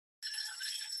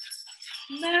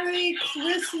Merry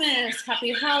Christmas.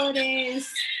 Happy holidays.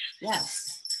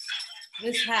 Yes,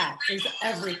 this hat is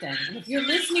everything. And if you're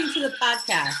listening to the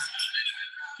podcast,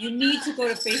 you need to go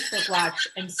to Facebook Watch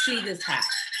and see this hat.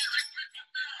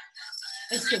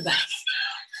 It's the best.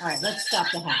 All right, let's stop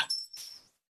the hat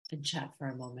and chat for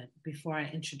a moment before I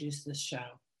introduce this show.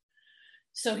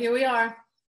 So here we are.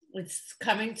 It's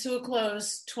coming to a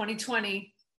close,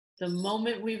 2020, the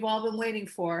moment we've all been waiting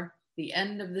for, the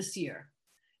end of this year.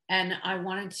 And I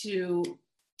wanted to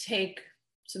take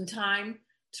some time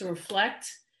to reflect.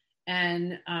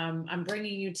 And I'm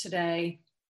bringing you today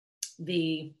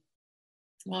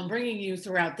I'm bringing you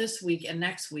throughout this week and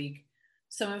next week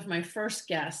some of my first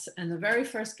guests. And the very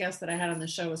first guest that I had on the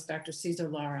show was Dr. Cesar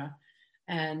Lara.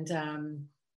 And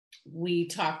we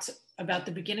talked about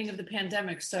the beginning of the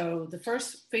pandemic. So the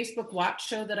first Facebook Watch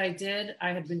show that I did,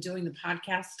 I had been doing the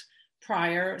podcast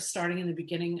prior, starting in the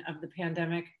beginning of the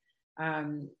pandemic.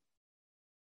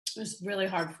 It was really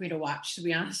hard for me to watch, to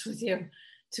be honest with you,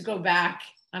 to go back.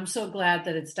 I'm so glad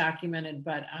that it's documented,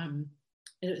 but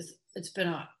it's been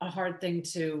a hard thing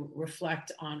to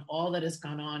reflect on all that has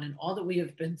gone on and all that we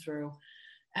have been through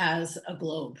as a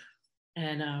globe.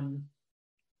 And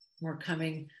we're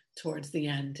coming towards the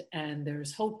end, and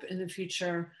there's hope in the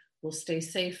future. We'll stay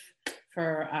safe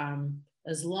for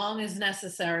as long as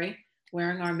necessary,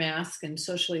 wearing our mask and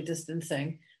socially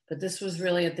distancing. But this was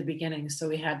really at the beginning. So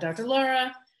we had Dr.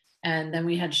 Laura, and then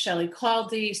we had Shelley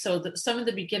Caldy. So some of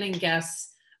the beginning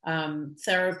guests,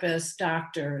 therapists,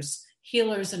 doctors,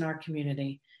 healers in our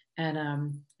community. And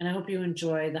I hope you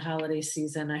enjoy the holiday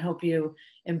season. I hope you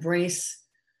embrace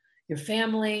your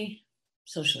family,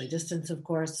 socially distance, of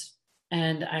course.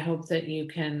 And I hope that you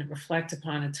can reflect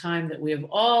upon a time that we have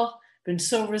all been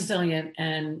so resilient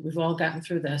and we've all gotten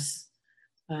through this.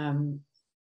 And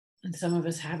some of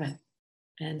us haven't.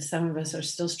 And some of us are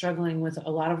still struggling with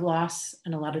a lot of loss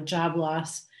and a lot of job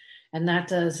loss. And that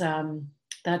does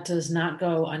not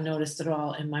go unnoticed at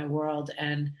all in my world.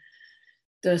 And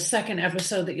the second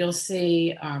episode that you'll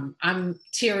see, I'm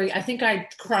teary. I think I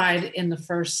cried in the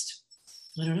first,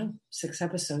 6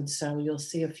 episodes. So you'll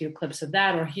see a few clips of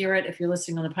that or hear it if you're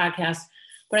listening on the podcast.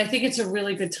 But I think it's a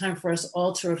really good time for us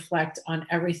all to reflect on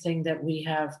everything that we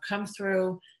have come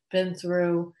through, been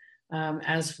through,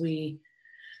 as we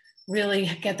really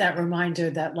get that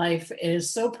reminder that life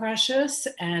is so precious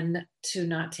and to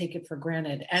not take it for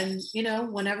granted. And,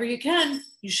 whenever you can,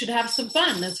 you should have some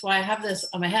fun. That's why I have this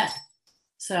on my head.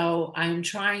 So I'm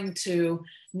trying to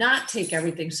not take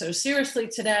everything so seriously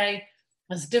today,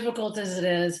 as difficult as it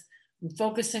is. I'm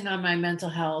focusing on my mental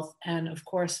health and, of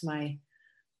course, my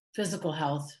physical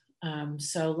health.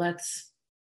 So let's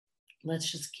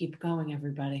just keep going,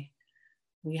 everybody.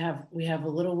 We have a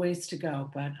little ways to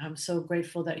go, but I'm so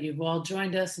grateful that you've all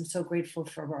joined us. I'm so grateful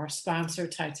for our sponsor,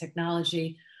 Tide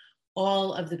Technology,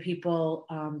 all of the people,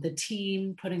 the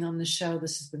team putting on the show.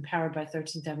 This has been powered by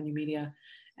 13th Avenue Media.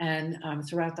 And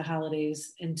throughout the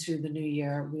holidays into the new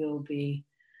year, we'll be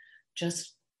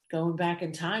just going back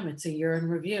in time. It's a year in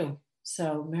review.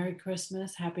 So Merry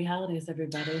Christmas. Happy holidays,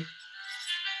 everybody.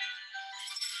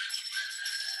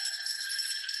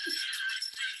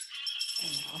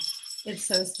 It's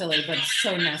so silly, but it's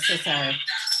so necessary.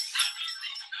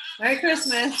 Merry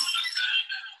Christmas.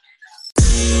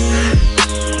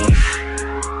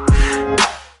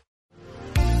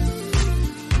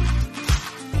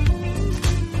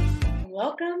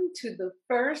 Welcome to the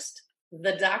first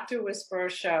The Doctor Whisperer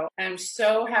show. I'm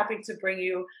so happy to bring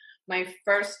you my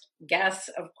first guest.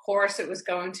 Of course, it was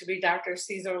going to be Dr.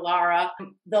 Cesar Lara.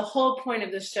 The whole point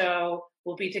of the show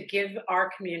will be to give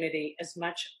our community as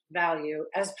much value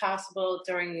as possible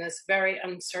during this very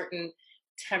uncertain,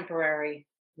 temporary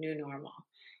new normal.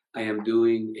 I am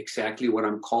doing exactly what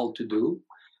I'm called to do.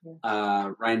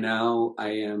 Right now, I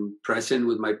am present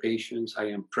with my patients. I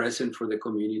am present for the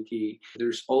community.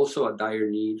 There's also a dire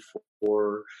need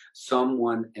for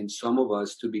someone and some of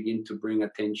us to begin to bring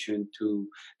attention to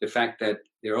the fact that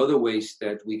there are other ways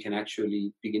that we can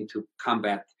actually begin to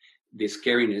combat the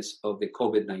scariness of the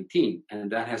COVID-19.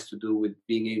 And that has to do with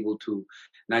being able to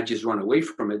not just run away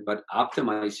from it, but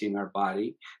optimizing our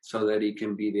body so that it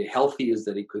can be the healthiest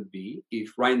that it could be.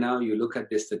 If right now you look at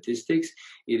the statistics,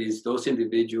 it is those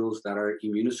individuals that are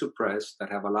immunosuppressed, that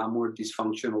have a lot more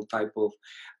dysfunctional type of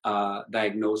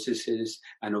diagnoses,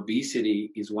 and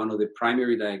obesity is one of the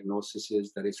primary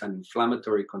diagnoses that is an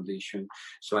inflammatory condition.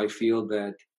 So I feel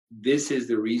that this is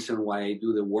the reason why I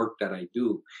do the work that I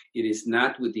do. It is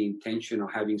not with the intention of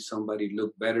having somebody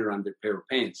look better on their pair of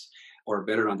pants. or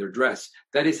better on their dress.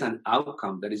 That is an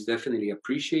outcome that is definitely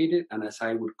appreciated. And as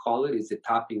I would call it, is the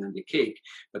topping on the cake.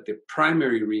 But the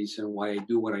primary reason why I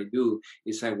do what I do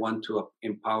is I want to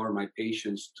empower my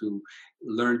patients to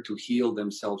learn to heal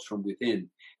themselves from within.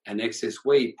 And excess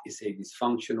weight is a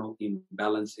dysfunctional,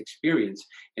 imbalanced experience.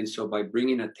 And so by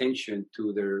bringing attention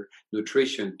to their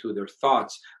nutrition, to their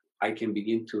thoughts, I can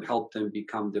begin to help them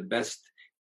become the best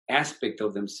aspect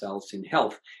of themselves in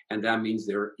health. And that means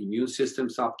their immune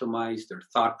system's optimized, their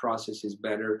thought process is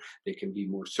better, they can be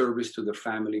more service to their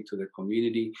family, to their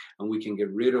community, and we can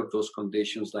get rid of those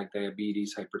conditions like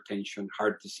diabetes, hypertension,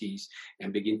 heart disease,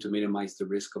 and begin to minimize the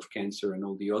risk of cancer and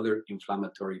all the other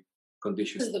inflammatory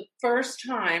conditions. This is the first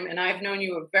time, and I've known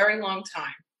you a very long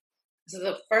time, this is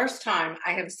the first time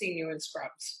I have seen you in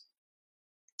scrubs.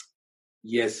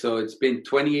 Yes, so it's been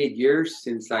 28 years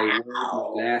since I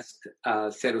wore my last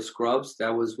set of scrubs.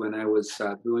 That was when I was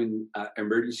doing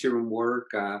emergency room work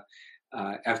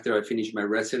after I finished my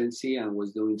residency and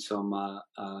was doing some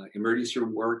emergency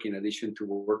room work in addition to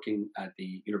working at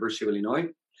the University of Illinois.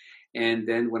 And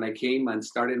then when I came and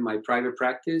started my private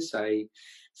practice, I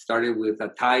started with a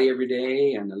tie every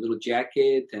day and a little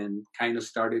jacket and kind of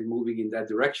started moving in that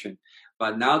direction.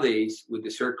 But nowadays, with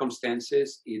the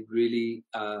circumstances, it really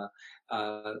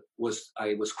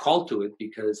I was called to it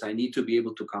because I need to be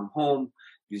able to come home,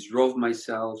 disrobe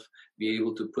myself, be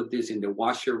able to put this in the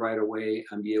washer right away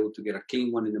and be able to get a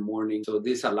clean one in the morning. So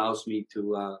this allows me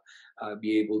to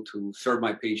be able to serve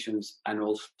my patients and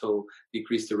also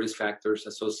decrease the risk factors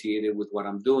associated with what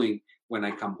I'm doing when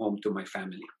I come home to my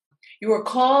family. You were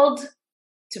called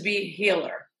to be a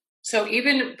healer. So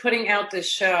even putting out this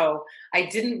show, I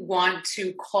didn't want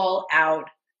to call out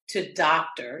to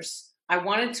doctors. I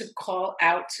wanted to call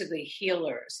out to the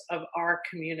healers of our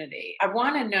community. I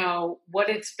want to know what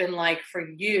it's been like for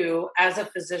you as a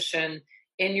physician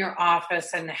in your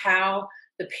office and how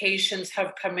the patients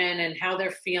have come in and how they're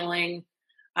feeling.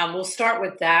 We'll start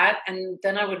with that. And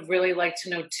then I would really like to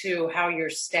know, too, how your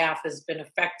staff has been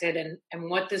affected and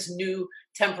what this new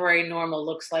temporary normal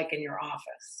looks like in your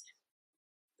office.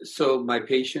 So my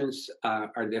patients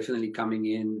are definitely coming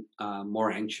in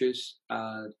more anxious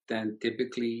than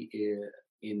typically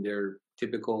in their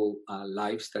typical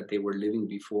lives that they were living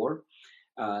before.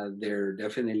 They're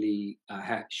definitely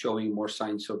showing more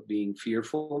signs of being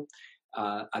fearful.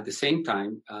 At the same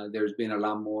time, there's been a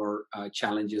lot more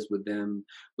challenges with them,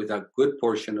 with a good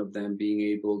portion of them being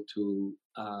able to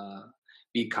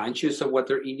be conscious of what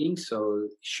they're eating. So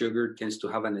sugar tends to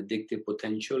have an addictive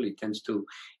potential. It tends to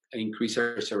increase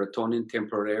our serotonin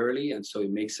temporarily, and so it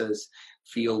makes us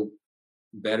feel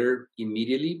better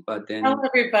immediately. But then tell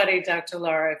everybody, Dr.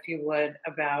 Lara, if you would,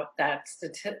 about that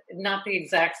not the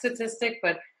exact statistic,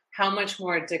 but how much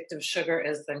more addictive sugar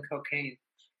is than cocaine.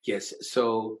 Yes,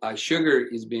 so sugar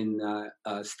has been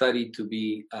studied to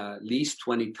be at least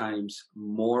 20 times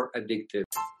more addictive.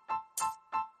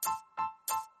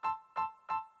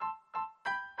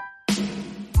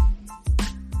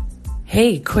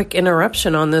 Hey, quick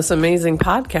interruption on this amazing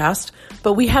podcast,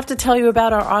 but we have to tell you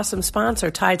about our awesome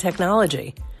sponsor, TIE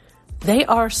Technology. They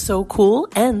are so cool,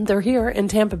 and they're here in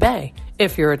Tampa Bay,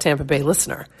 if you're a Tampa Bay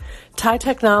listener. TIE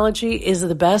Technology is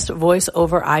the best voice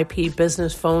over IP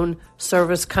business phone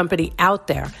service company out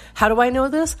there. How do I know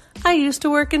this? I used to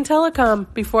work in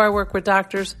telecom before I worked with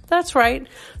doctors. That's right.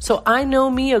 So I know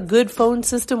me a good phone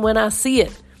system when I see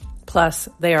it. Plus,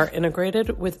 they are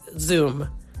integrated with Zoom.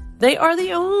 They are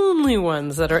the only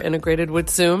ones that are integrated with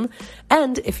Zoom.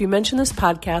 And if you mention this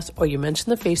podcast or you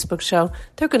mention the Facebook show,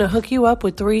 they're going to hook you up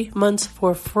with 3 months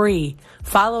for free.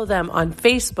 Follow them on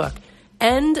Facebook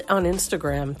and on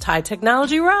Instagram. TIE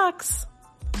Technology rocks.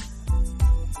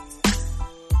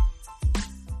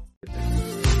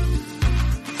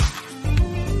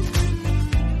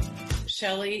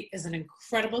 Shelley is an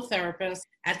incredible therapist.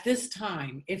 At this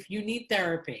time, if you need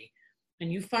therapy,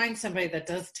 and you find somebody that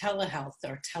does telehealth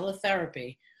or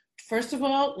teletherapy, first of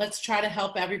all, let's try to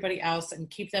help everybody else and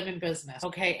keep them in business.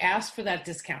 Okay, ask for that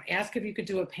discount. Ask if you could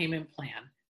do a payment plan.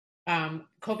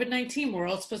 COVID-19, we're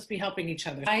all supposed to be helping each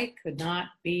other. I could not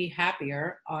be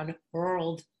happier on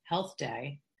World Health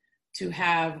Day to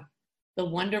have the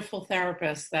wonderful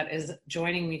therapist that is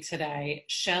joining me today,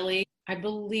 Shelley. I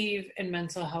believe in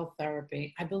mental health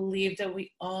therapy. I believe that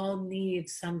we all need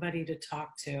somebody to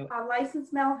talk to. A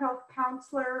licensed mental health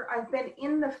counselor. I've been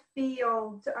in the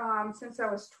field since I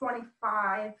was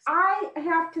 25. I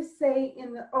have to say,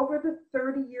 over the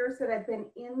 30 years that I've been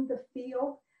in the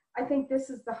field, I think this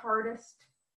is the hardest.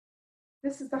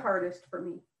 This is the hardest for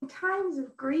me. In times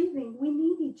of grieving, we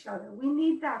need each other. We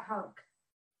need that hug.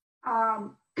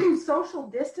 Social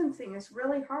distancing is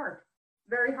really hard,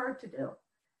 very hard to do.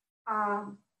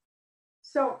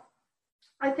 So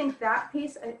I think that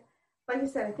piece, like I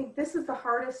said, I think this is the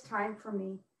hardest time for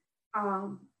me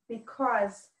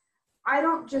because I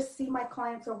don't just see my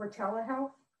clients over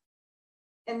telehealth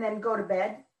and then go to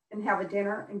bed and have a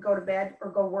dinner and go to bed or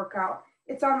go work out.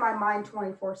 It's on my mind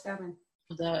 24/7.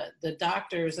 The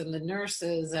doctors and the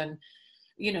nurses and,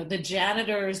 the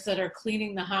janitors that are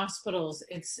cleaning the hospitals,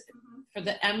 it's for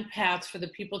the empaths, for the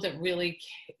people that really,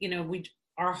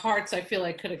 our hearts, I feel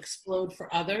like, could explode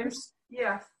for others.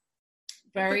 Yes.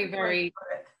 Very, very,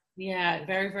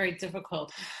 very, very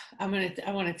difficult. I want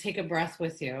to take a breath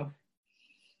with you.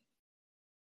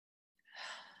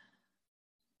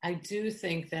 I do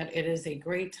think that it is a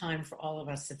great time for all of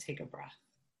us to take a breath.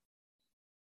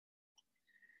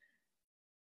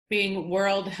 Being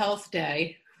World Health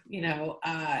Day,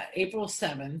 April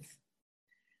 7th,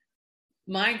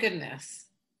 my goodness,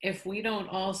 if we don't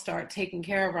all start taking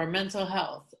care of our mental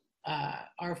health,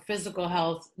 our physical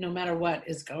health, no matter what,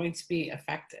 is going to be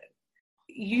affected.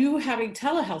 You having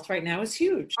telehealth right now is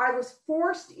huge. I was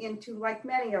forced into, like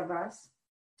many of us,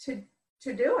 to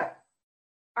do it.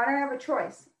 I don't have a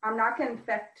choice. I'm not going to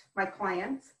infect my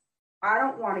clients. I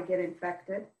don't want to get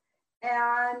infected.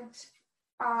 And,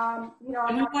 and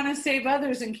we want to save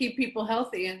others and keep people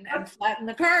healthy and flatten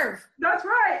the curve. That's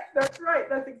right. That's right.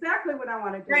 That's exactly what I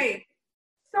want to do. Right.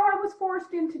 So I was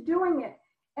forced into doing it.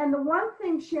 And the one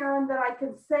thing, Sharon, that I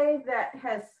can say that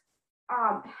has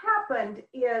happened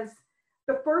is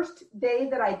the first day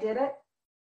that I did it,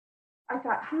 I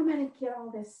thought, how am I going to get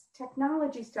all this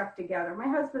technology stuff together? My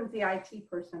husband's the IT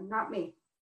person, not me.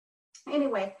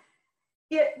 Anyway,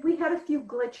 we had a few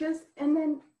glitches, and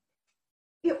then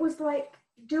it was like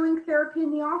doing therapy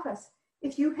in the office.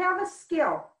 If you have a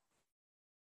skill,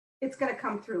 it's going to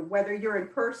come through, whether you're in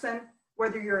person,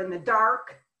 whether you're in the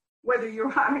dark, whether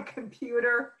you're on a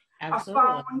computer, Absolutely. a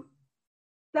phone.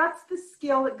 That's the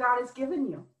skill that God has given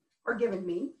you, or given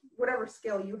me, whatever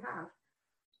skill you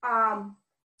have.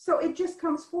 So it just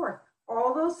comes forth.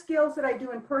 All those skills that I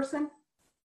do in person,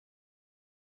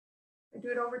 I do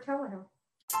it over telehealth.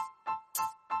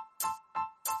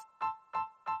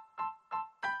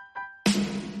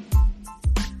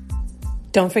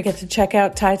 Don't forget to check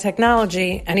out TIE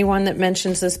Technology. Anyone that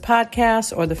mentions this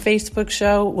podcast or the Facebook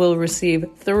show will receive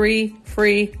 3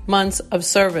 free months of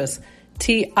service.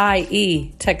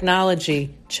 TIE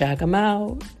Technology. Check them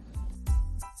out.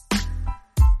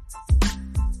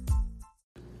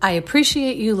 I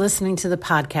appreciate you listening to the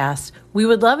podcast. We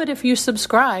would love it if you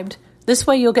subscribed. This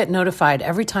way you'll get notified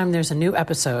every time there's a new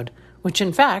episode, which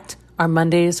in fact are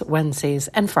Mondays, Wednesdays,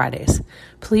 and Fridays.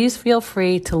 Please feel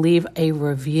free to leave a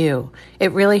review.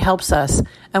 It really helps us,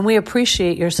 and we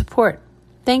appreciate your support.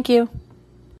 Thank you.